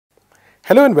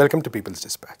Hello and welcome to People's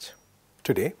Dispatch.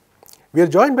 Today, we are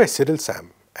joined by Cyril Sam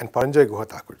and Paranjoy Guha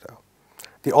Thakurrao,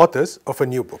 the authors of a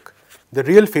new book, The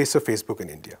Real Face of Facebook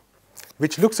in India,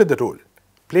 which looks at the role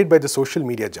played by the social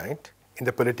media giant in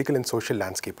the political and social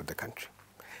landscape of the country.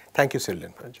 Thank you, Cyril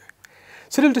and Paranjoy.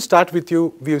 Cyril, to start with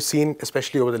you, we have seen,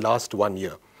 especially over the last 1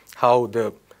 year, how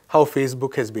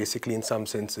Facebook has basically, in some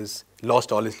senses,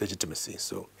 lost all its legitimacy.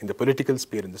 So, in the political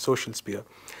sphere, in the social sphere.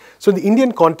 So, in the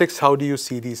Indian context, how do you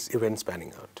see these events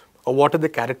panning out? Or what are the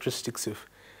characteristics of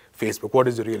Facebook? What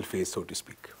is the real face, so to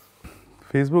speak?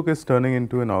 Facebook is turning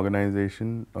into an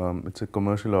organization. It's a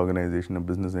commercial organization, a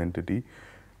business entity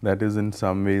that is in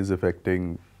some ways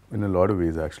affecting, in a lot of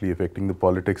ways actually, affecting the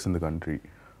politics in the country.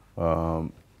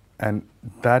 And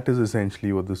that is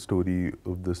essentially what the story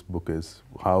of this book is.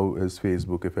 How is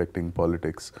Facebook affecting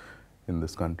politics in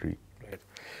this country? Right.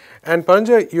 And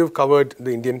Paranjoy, you've covered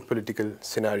the Indian political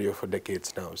scenario for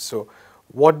decades now. So,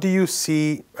 what do you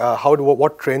see,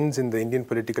 what trends in the Indian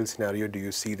political scenario do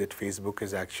you see that Facebook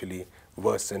has actually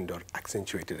worsened or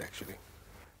accentuated actually?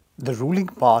 The ruling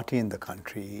party in the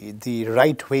country, the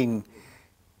right-wing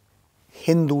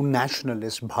Hindu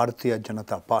nationalist Bharatiya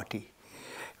Janata Party,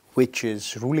 which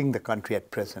is ruling the country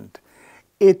at present,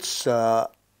 it's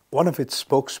one of its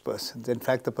spokespersons, in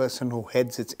fact the person who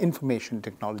heads its information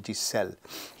technology cell,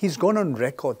 he's gone on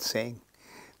record saying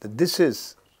that this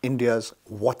is India's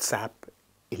WhatsApp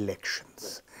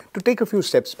elections. To take a few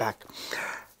steps back,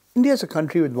 India is a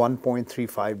country with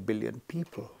 1.35 billion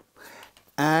people,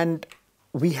 and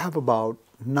we have about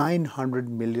 900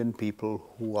 million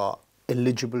people who are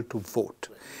eligible to vote.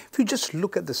 If you just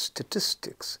look at the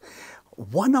statistics,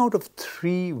 1 out of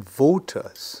 3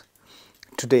 voters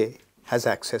today has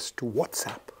access to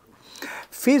WhatsApp.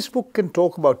 Facebook can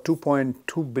talk about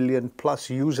 2.2 billion plus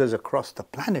users across the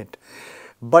planet,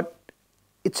 but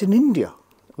it's in India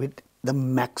with the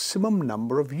maximum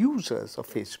number of users of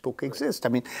Facebook exist. I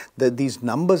mean, these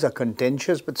numbers are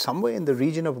contentious, but somewhere in the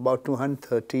region of about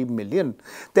 230 million.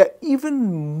 There are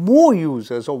even more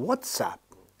users of WhatsApp,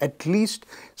 at least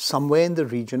somewhere in the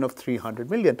region of 300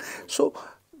 million. So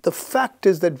the fact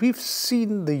is that we've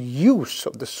seen the use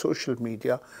of the social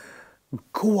media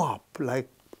go up like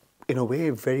in a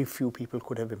way very few people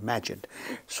could have imagined.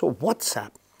 So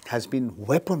WhatsApp has been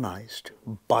weaponized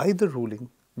by the ruling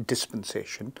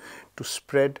dispensation to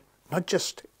spread not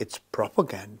just its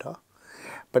propaganda,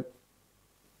 but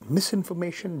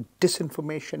misinformation,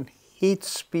 disinformation, hate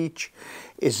speech,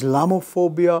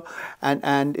 Islamophobia,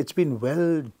 and it's been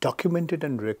well documented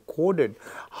and recorded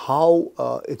how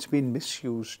it's been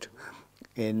misused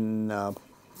in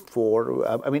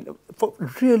for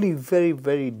really very,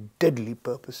 very deadly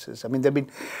purposes. I mean, there have been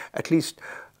at least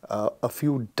a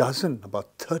few dozen, about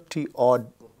 30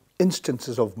 odd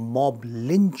instances of mob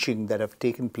lynching that have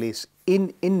taken place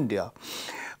in India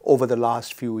over the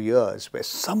last few years, where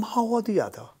somehow or the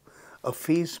other a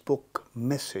Facebook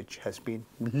message has been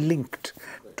linked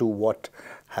to what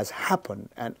has happened.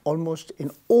 And almost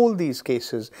in all these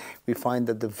cases, we find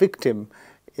that the victim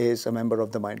is a member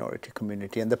of the minority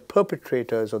community, and the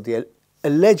perpetrators or the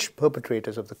alleged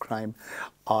perpetrators of the crime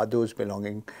are those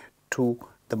belonging to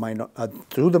the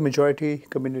majority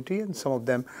community, and some of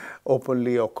them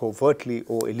openly or covertly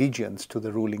owe allegiance to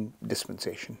the ruling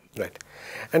dispensation. Right.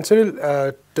 And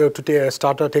Cyril,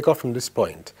 to take off from this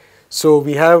point, so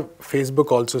we have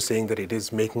Facebook also saying that it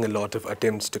is making a lot of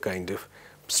attempts to kind of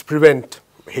prevent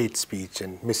hate speech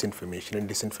and misinformation and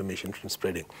disinformation from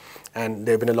spreading. And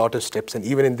there have been a lot of steps, and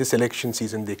even in this election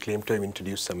season they claim to have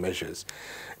introduced some measures.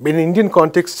 But in Indian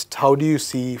context, how do you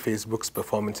see Facebook's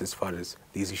performance as far as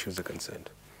these issues are concerned?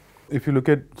 If you look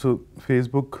at, so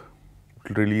Facebook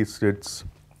released its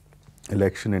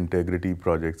election integrity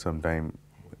project sometime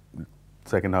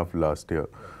second half of last year.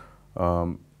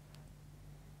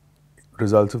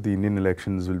 Results of the Indian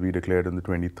elections will be declared on the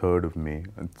 23rd of May.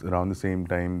 It's around the same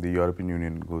time the European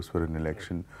Union goes for an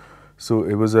election. So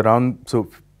it was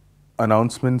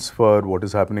announcements for what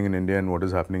is happening in India and what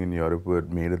is happening in Europe were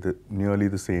made at nearly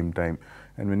the same time.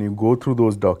 And when you go through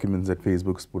those documents that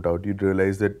Facebook's put out, you'd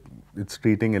realize that it's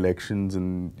treating elections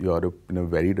in Europe in a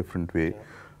very different way.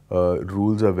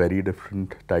 Rules are very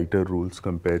different, tighter rules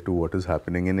compared to what is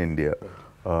happening in India,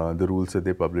 the rules that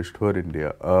they published for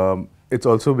India. It's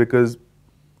also because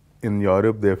in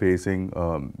Europe they're facing,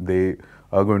 they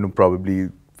are going to probably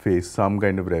face some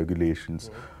kind of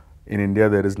regulations. In India,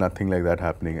 there is nothing like that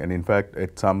happening. And in fact,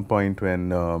 at some point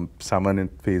when someone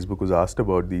at Facebook was asked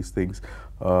about these things,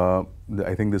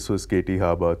 I think this was Katie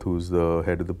Harbath, who's the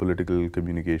head of the political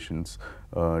communications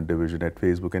division at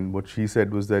Facebook. And what she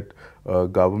said was that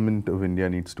government of India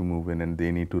needs to move in and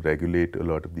they need to regulate a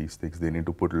lot of these things. They need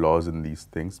to put laws in these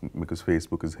things because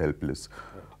Facebook is helpless.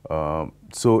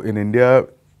 So in India,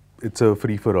 it's a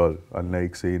free-for-all,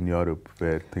 unlike, say, in Europe,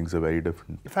 where things are very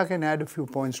different. If I can add a few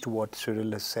points to what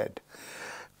Cyril has said.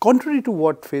 Contrary to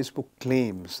what Facebook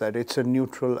claims, that it's a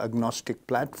neutral, agnostic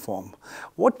platform,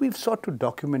 what we've sought to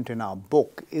document in our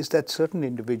book is that certain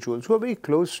individuals who are very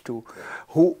close to,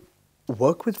 who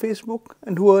work with Facebook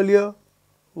and who earlier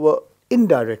were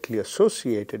indirectly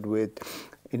associated with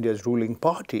India's ruling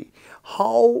party,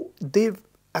 how they've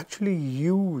actually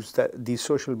use these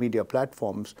social media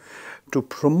platforms to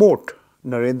promote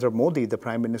Narendra Modi, the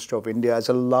Prime Minister of India, as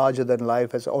a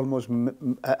larger-than-life, as almost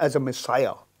as a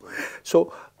messiah.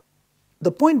 So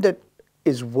the point that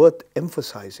is worth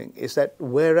emphasizing is that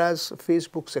whereas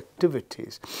Facebook's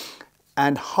activities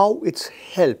and how it's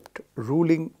helped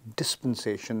ruling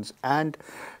dispensations and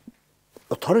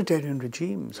authoritarian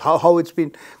regimes, how it's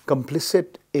been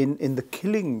complicit in the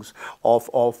killings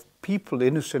of people,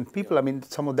 innocent people. I mean,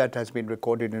 some of that has been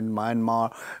recorded in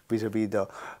Myanmar vis-a-vis the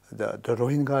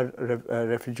Rohingya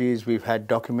refugees. We've had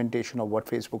documentation of what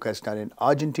Facebook has done in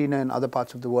Argentina and other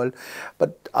parts of the world.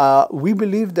 But we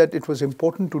believe that it was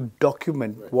important to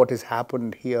document what has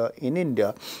happened here in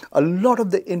India. A lot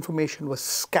of the information was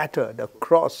scattered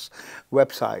across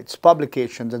websites,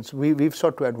 publications, and so we've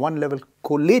sought to, at one level,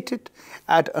 collate it.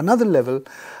 At another level,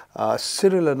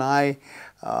 Cyril and I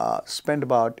spent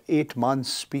about 8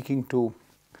 months speaking to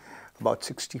about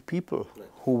 60 people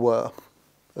who were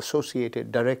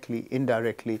associated directly,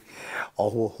 indirectly,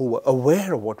 or who were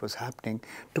aware of what was happening,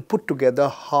 to put together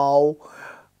how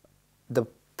the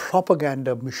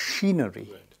propaganda machinery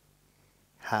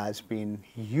has been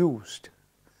used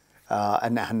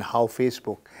and how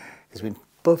Facebook has been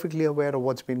perfectly aware of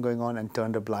what's been going on and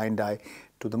turned a blind eye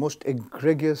to the most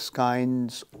egregious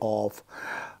kinds of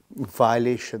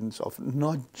violations of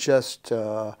not just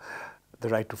the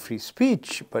right to free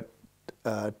speech, but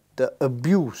the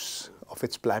abuse of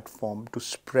its platform to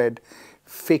spread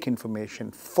fake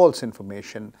information, false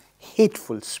information,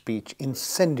 hateful speech,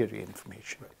 incendiary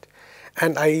information. Right.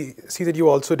 And I see that you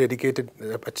also dedicated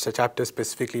a chapter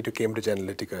specifically to Cambridge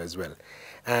Analytica as well.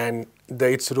 And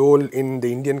its role in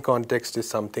the Indian context is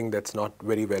something that's not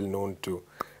very well known to,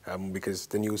 because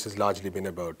the news has largely been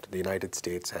about the United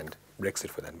States and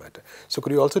Brexit for that matter. So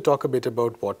could you also talk a bit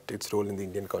about what its role in the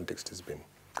Indian context has been?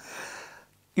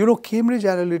 You know, Cambridge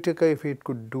Analytica, if it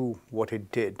could do what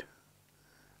it did,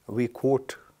 we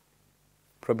quote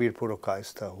Prabir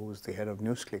Purokayastha, who is the head of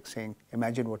NewsClick, saying,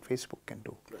 imagine what Facebook can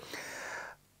do. Right.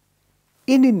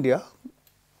 In India,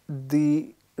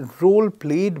 the role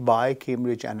played by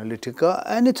Cambridge Analytica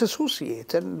and its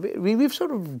associates, and we've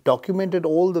sort of documented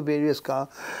all the various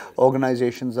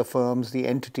organizations, the firms, the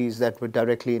entities that were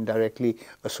directly, indirectly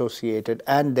associated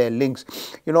and their links.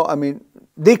 You know, I mean,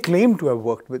 they claim to have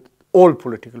worked with all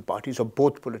political parties or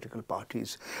both political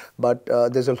parties, but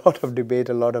there's a lot of debate,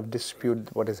 a lot of dispute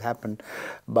what has happened.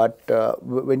 But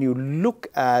when you look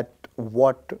at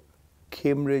what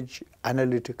Cambridge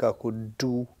Analytica could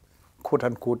do, quote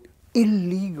unquote,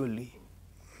 illegally,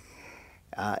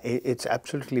 it's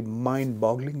absolutely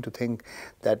mind-boggling to think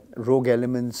that rogue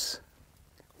elements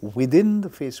within the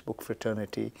Facebook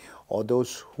fraternity or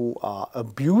those who are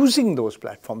abusing those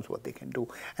platforms, what they can do.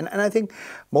 And I think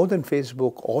more than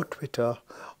Facebook or Twitter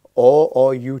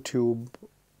or YouTube,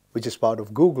 which is part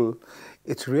of Google,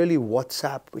 it's really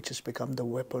WhatsApp which has become the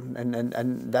weapon.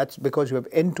 And that's because you have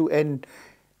end-to-end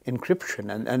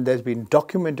encryption. And there's been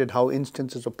documented how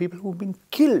instances of people who've been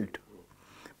killed,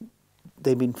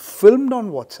 they've been filmed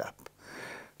on WhatsApp.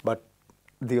 But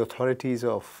the authorities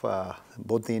of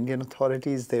both the Indian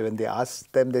authorities, when they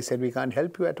asked them, they said, we can't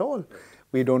help you at all.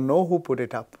 We don't know who put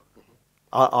it up.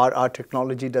 Our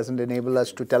technology doesn't enable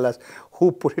us to tell us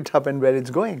who put it up and where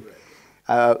it's going.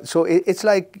 So it's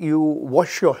like you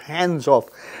wash your hands off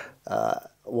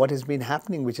what has been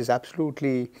happening, which is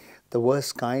absolutely the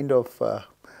worst kind of,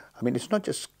 I mean, it's not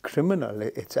just criminal,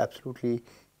 it's absolutely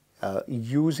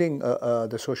using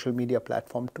the social media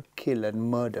platform to kill and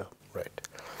murder. Right.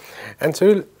 And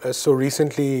Cyril, so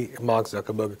recently Mark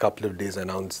Zuckerberg, a couple of days,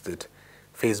 announced that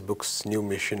Facebook's new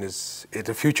mission is,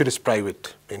 the future is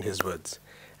private, in his words,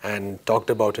 and talked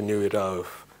about a new era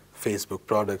of Facebook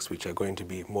products which are going to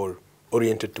be more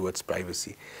oriented towards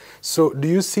privacy. So do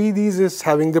you see these as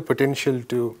having the potential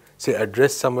to, say,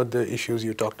 address some of the issues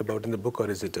you talked about in the book, or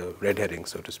is it a red herring,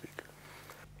 so to speak?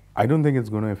 I don't think it's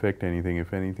going to affect anything.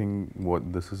 If anything,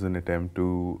 what this is an attempt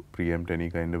to preempt any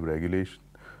kind of regulation.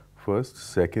 First,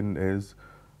 second is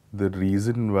the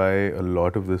reason why a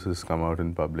lot of this has come out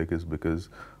in public is because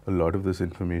a lot of this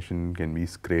information can be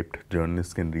scraped.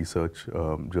 Journalists can research.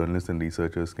 Journalists and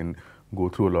researchers can go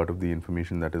through a lot of the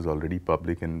information that is already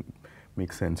public and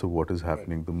make sense of what is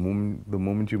happening. The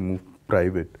moment you move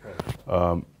private,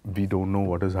 we don't know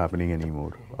what is happening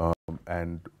anymore.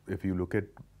 And if you look at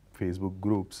Facebook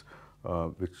groups,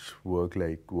 which work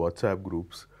like WhatsApp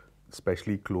groups,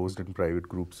 especially closed and private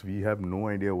groups, we have no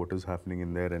idea what is happening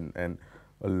in there, and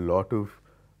a lot of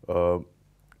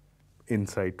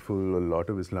insightful, a lot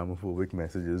of Islamophobic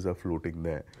messages are floating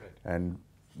there. And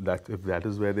that if that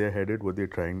is where they're headed, what they're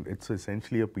trying, it's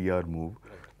essentially a PR move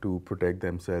to protect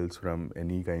themselves from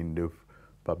any kind of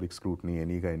public scrutiny,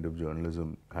 any kind of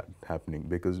journalism happening.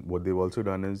 Because what they've also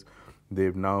done is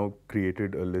they've now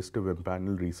created a list of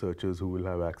empaneled researchers who will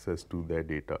have access to their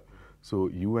data. So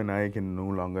you and I can no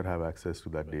longer have access to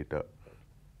that data.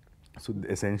 So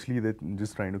essentially, they're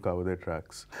just trying to cover their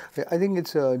tracks. I think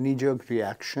it's a knee-jerk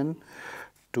reaction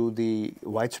to the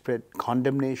widespread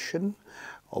condemnation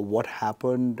of what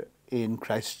happened in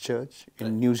Christchurch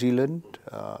in New Zealand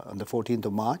on the 14th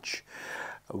of March,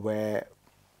 where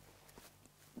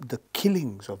the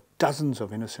killings of dozens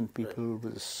of innocent people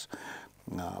was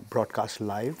broadcast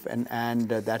live, and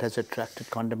that has attracted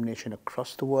condemnation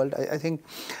across the world. I think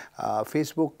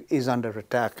Facebook is under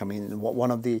attack. I mean,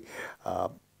 one of the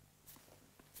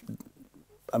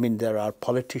there are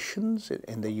politicians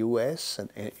in the US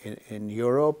and in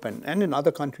Europe and in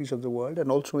other countries of the world, and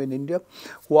also in India,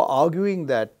 who are arguing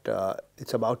that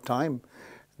it's about time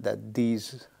that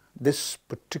this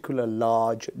particular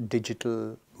large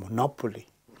digital monopoly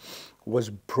was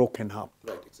broken up.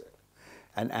 Right, exactly.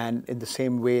 And in the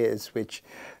same way as which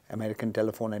American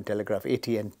Telephone and Telegraph,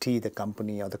 AT&T, the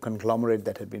company or the conglomerate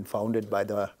that had been founded by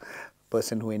the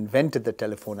person who invented the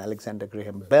telephone, Alexander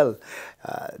Graham Bell,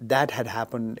 that had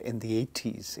happened in the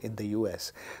 80s in the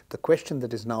US. The question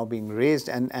that is now being raised,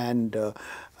 and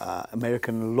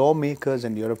American lawmakers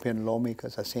and European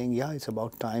lawmakers are saying, yeah, it's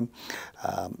about time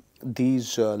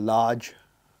these large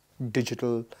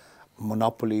digital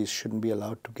monopolies shouldn't be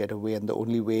allowed to get away, and the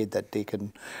only way that they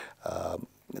can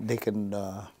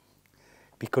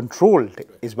be controlled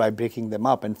is by breaking them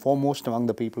up. And foremost among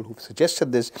the people who've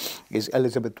suggested this is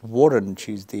Elizabeth Warren.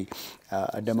 She's the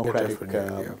Democratic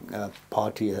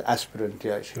Party aspirant.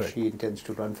 Yeah, she intends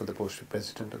to run for the post of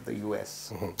President of the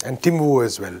US. Mm-hmm. And Tim Wu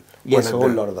as well. Yes, a whole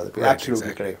lot of other people. Right,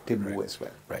 Absolutely exactly. correct. Tim Wu as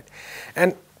well. Right.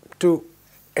 And to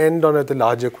end on the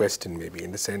larger question, maybe,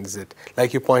 in the sense that,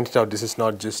 like you pointed out, this is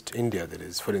not just India. There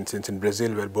is, for instance, in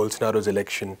Brazil, where Bolsonaro's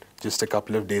election, just a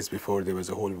couple of days before, there was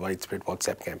a whole widespread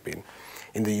WhatsApp campaign.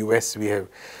 In the US, we have.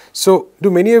 So,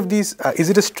 do many of these, is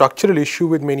it a structural issue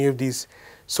with many of these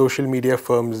social media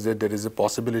firms that there is a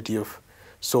possibility of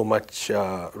so much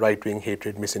right-wing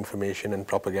hatred, misinformation, and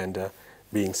propaganda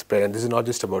being spread? And this is not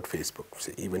just about Facebook,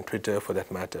 say, even Twitter, for that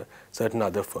matter, certain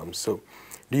other firms. So,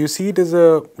 do you see it as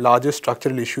a larger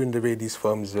structural issue in the way these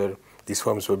firms were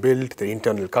built, their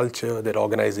internal culture, their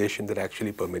organization that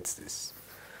actually permits this?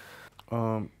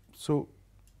 So,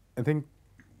 I think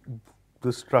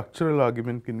the structural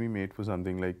argument can be made for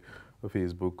something like a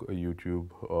Facebook, a YouTube,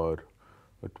 or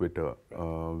a Twitter,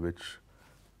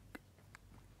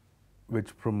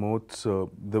 which promotes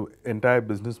the entire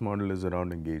business model is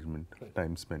around engagement,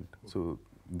 time spent. So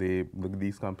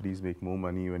these companies make more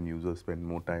money when users spend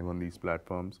more time on these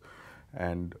platforms,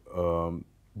 and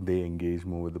they engage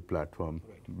more with the platform,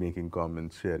 making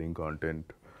comments, sharing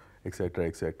content, etc.,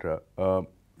 etc.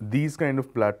 These kind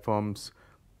of platforms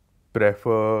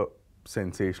prefer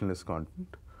sensationalist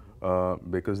content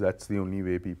because that's the only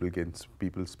way people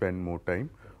spend more time.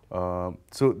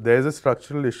 So there's a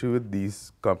structural issue with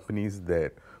these companies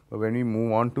there. But when we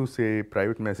move on to, say,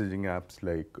 private messaging apps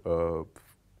like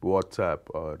WhatsApp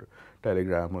or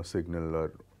Telegram or Signal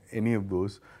or any of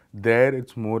those, there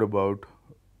it's more about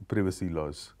privacy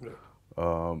laws.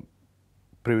 Right.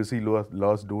 Privacy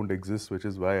laws don't exist, which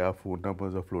is why our phone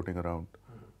numbers are floating around.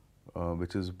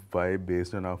 Which is why,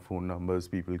 based on our phone numbers,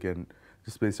 people can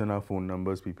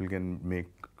make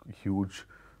huge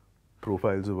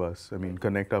profiles of us. I mean,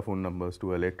 connect our phone numbers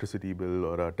to our electricity bill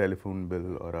or our telephone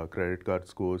bill or our credit card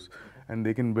scores, and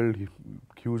they can build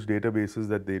huge databases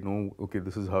that they know, okay,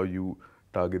 this is how you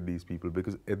target these people.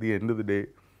 Because at the end of the day,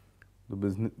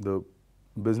 the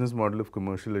business model of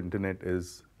commercial internet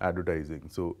is advertising.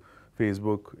 So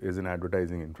Facebook is an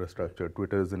advertising infrastructure,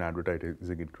 Twitter is an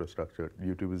advertising infrastructure,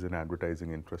 YouTube is an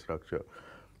advertising infrastructure.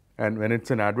 And when it's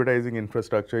an advertising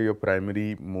infrastructure, your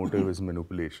primary motive is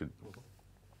manipulation.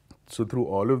 So through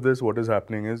all of this, what is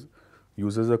happening is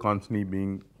users are constantly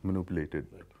being manipulated.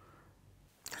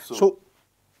 So,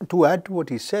 to add to what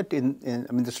he said, I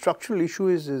mean, the structural issue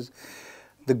is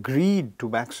the greed to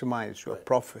maximize your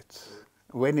profits.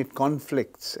 When it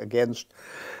conflicts against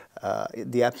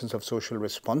the absence of social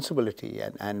responsibility,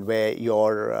 and where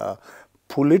you're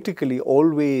politically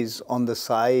always on the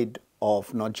side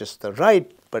of not just the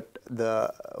right, but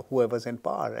the whoever's in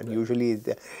power, and usually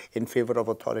in favor of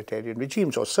authoritarian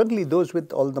regimes, or certainly those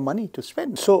with all the money to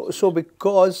spend. So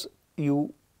because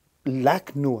you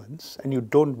lack nuance and you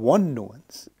don't want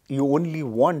nuance, you only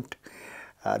want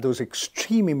those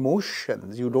extreme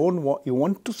emotions. You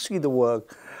want to see the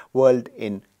world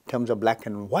in terms of black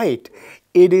and white.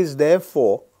 It is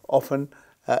therefore often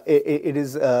it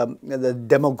is the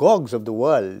demagogues of the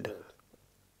world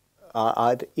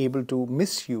are able to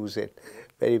misuse it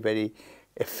very, very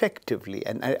effectively.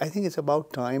 And I think it's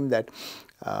about time that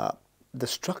the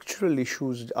structural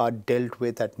issues are dealt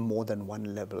with at more than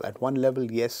one level. At one level,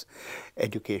 yes,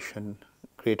 education,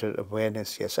 greater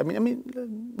awareness, yes. I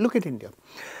mean, look at India.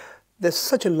 There's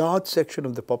such a large section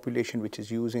of the population which is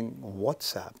using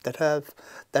WhatsApp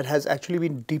that has actually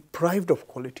been deprived of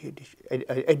quality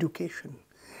education.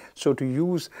 So to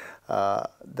use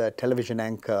the television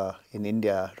anchor in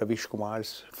India, Ravish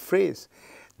Kumar's phrase,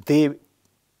 they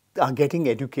are getting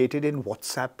educated in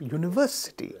WhatsApp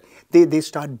University. They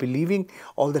start believing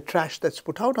all the trash that's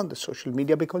put out on the social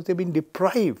media because they've been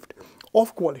deprived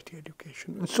of quality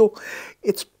education. And so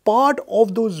it's part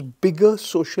of those bigger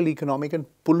social, economic and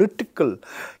political,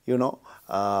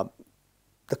 the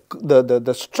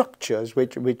structures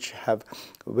which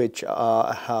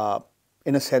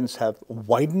in a sense have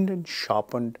widened and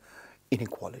sharpened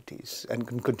inequalities and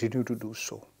can continue to do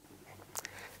so.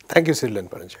 Thank you, Cyril and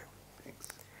Paranjay.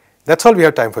 That's all we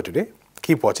have time for today.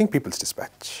 Keep watching People's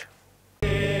Dispatch.